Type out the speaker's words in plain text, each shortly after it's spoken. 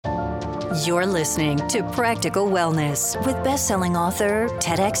You're listening to Practical Wellness with best-selling author,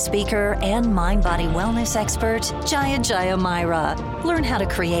 TEDx speaker, and mind-body wellness expert, Jaya Myra. Learn how to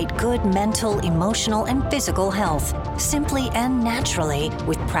create good mental, emotional, and physical health simply and naturally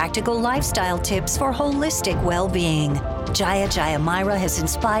with practical lifestyle tips for holistic well-being. Jaya Myra has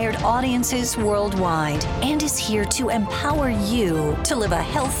inspired audiences worldwide and is here to empower you to live a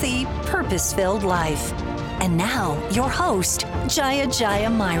healthy, purpose-filled life. And now, your host, Jaya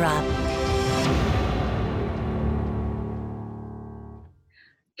Myra.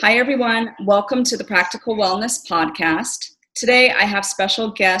 Hi, everyone. Welcome to the Practical Wellness Podcast. Today, I have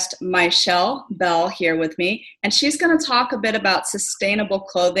special guest Michelle Bell here with me, and she's going to talk a bit about sustainable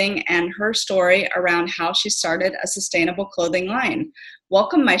clothing and her story around how she started a sustainable clothing line.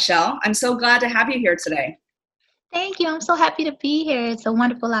 Welcome, Michelle. I'm so glad to have you here today. Thank you. I'm so happy to be here. It's a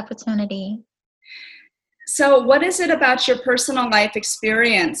wonderful opportunity. So what is it about your personal life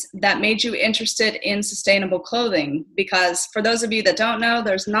experience that made you interested in sustainable clothing? Because for those of you that don't know,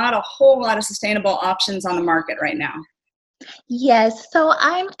 there's not a whole lot of sustainable options on the market right now. Yes, so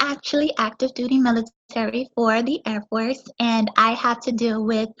I'm actually active duty military for the Air Force, and I have to deal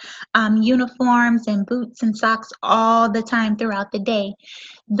with uniforms and boots and socks all the time throughout the day.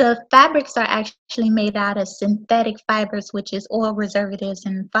 The fabrics are actually made out of synthetic fibers, which is oil reservatives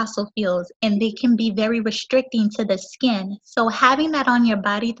and fossil fuels, and they can be very restricting to the skin. So having that on your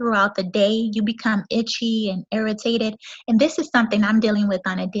body throughout the day, you become itchy and irritated, and this is something I'm dealing with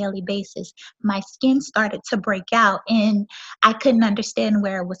on a daily basis. My skin started to break out, and I couldn't understand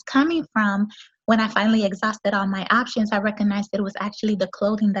where it was coming from. When I finally exhausted all my options, I recognized that it was actually the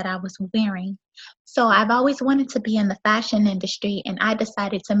clothing that I was wearing. So I've always wanted to be in the fashion industry, and I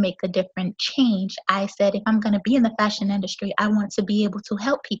decided to make a different change. I said, if I'm going to be in the fashion industry, I want to be able to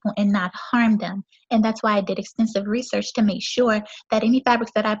help people and not harm them. And that's why I did extensive research to make sure that any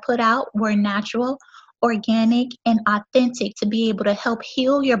fabrics that I put out were natural, organic, and authentic to be able to help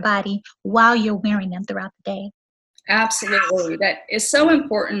heal your body while you're wearing them throughout the day. Absolutely. That is so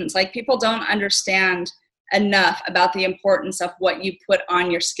important. Like, people don't understand enough about the importance of what you put on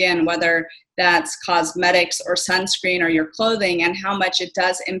your skin, whether that's cosmetics or sunscreen or your clothing, and how much it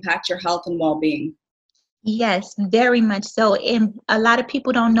does impact your health and well-being. Yes, very much so. And a lot of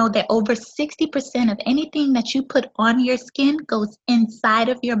people don't know that over 60% of anything that you put on your skin goes inside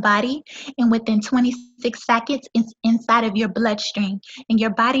of your body. And within 26 seconds, it's inside of your bloodstream. And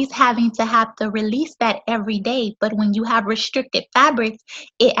your body's having to have to release that every day. But when you have restricted fabrics,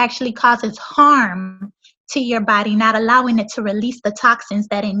 it actually causes harm to your body, not allowing it to release the toxins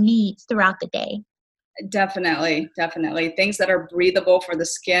that it needs throughout the day. Definitely. Things that are breathable for the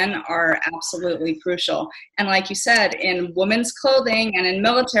skin are absolutely crucial. And like you said, in women's clothing and in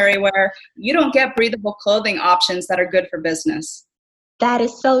military wear, you don't get breathable clothing options that are good for business. That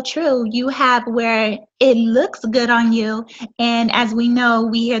is so true. You have where it looks good on you. And as we know,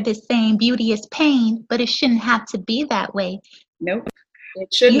 we hear this saying, beauty is pain, but it shouldn't have to be that way. Nope,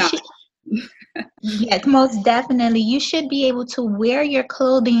 it should not. Yes, most definitely. You should be able to wear your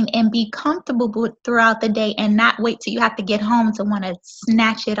clothing and be comfortable throughout the day and not wait till you have to get home to want to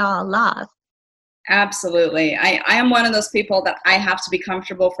snatch it all off. Absolutely. I am one of those people that I have to be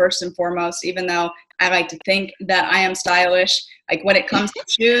comfortable first and foremost, even though I like to think that I am stylish. Like, when it comes to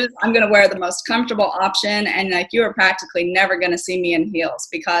shoes, I'm going to wear the most comfortable option. And like, you are practically never going to see me in heels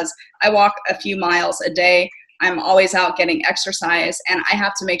because I walk a few miles a day. I'm always out getting exercise, and I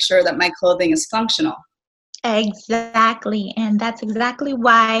have to make sure that my clothing is functional. Exactly. And that's exactly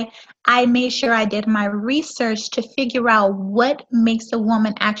why I made sure I did my research to figure out what makes a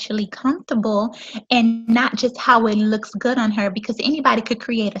woman actually comfortable and not just how it looks good on her, because anybody could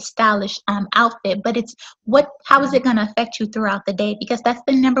create a stylish outfit, but it's how is it going to affect you throughout the day? Because that's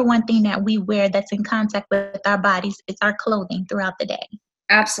the number one thing that we wear that's in contact with our bodies. It's our clothing throughout the day.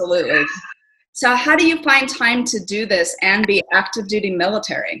 Absolutely. So how do you find time to do this and be active duty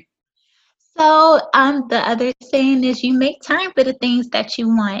military? So the other saying is you make time for the things that you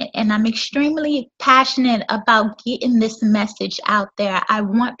want. And I'm extremely passionate about getting this message out there. I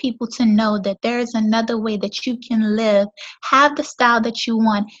want people to know that there is another way that you can live, have the style that you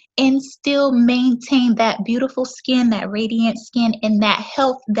want, and still maintain that beautiful skin, that radiant skin, and that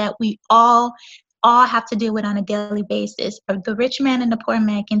health that we all have to deal with on a daily basis. The rich man and the poor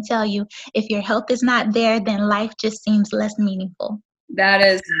man can tell you, if your health is not there, then life just seems less meaningful. That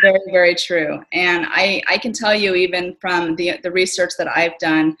is very, very true. And I can tell you, even from the research that I've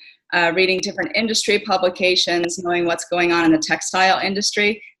done, reading different industry publications, knowing what's going on in the textile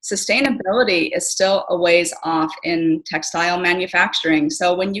industry, sustainability is still a ways off in textile manufacturing.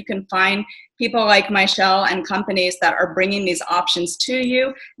 So when you can find people like Michelle and companies that are bringing these options to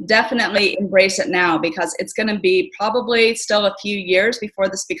you, definitely embrace it now, because it's going to be probably still a few years before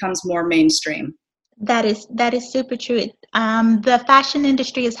this becomes more mainstream. That is super true. The fashion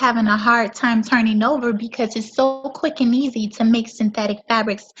industry is having a hard time turning over because it's so quick and easy to make synthetic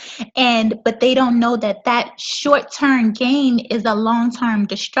fabrics, but they don't know that short-term gain is a long-term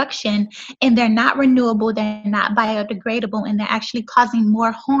destruction, and they're not renewable, they're not biodegradable, and they're actually causing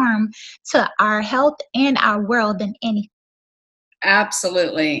more harm to our health and our world than anything.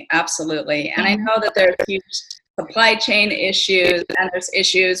 Absolutely, absolutely. And I know that there's huge supply chain issues, and there's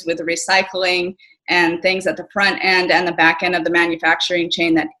issues with recycling and things at the front end and the back end of the manufacturing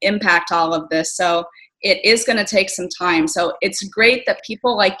chain that impact all of this. So it is going to take some time. So it's great that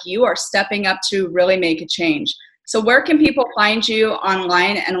people like you are stepping up to really make a change. So where can people find you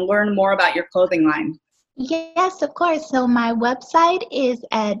online and learn more about your clothing line? Yes, of course. So my website is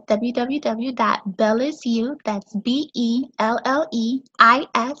at www.bellisu, that's BELLEIS,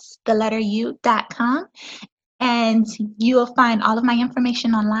 the letter U.com. And you'll find all of my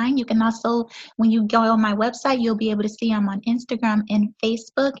information online. You can also, when you go on my website, you'll be able to see I'm on Instagram and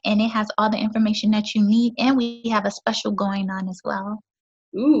Facebook, and it has all the information that you need. And we have a special going on as well.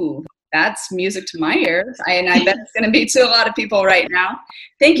 Ooh, that's music to my ears. I bet it's going to be to a lot of people right now.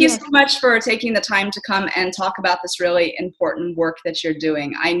 Thank you so much for taking the time to come and talk about this really important work that you're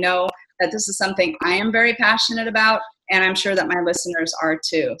doing. I know that this is something I am very passionate about, and I'm sure that my listeners are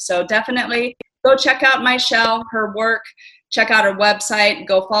too. So definitely go check out Michelle, her work, check out her website,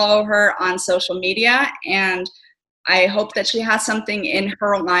 go follow her on social media, and I hope that she has something in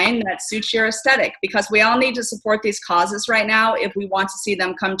her line that suits your aesthetic, because we all need to support these causes right now if we want to see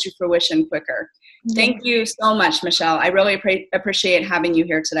them come to fruition quicker. Yeah. Thank you so much, Michelle. I really appreciate having you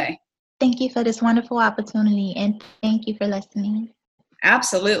here today. Thank you for this wonderful opportunity, and thank you for listening.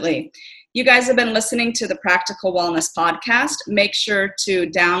 Absolutely. You guys have been listening to the Practical Wellness Podcast. Make sure to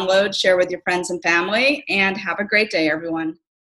download, share with your friends and family, and have a great day, everyone.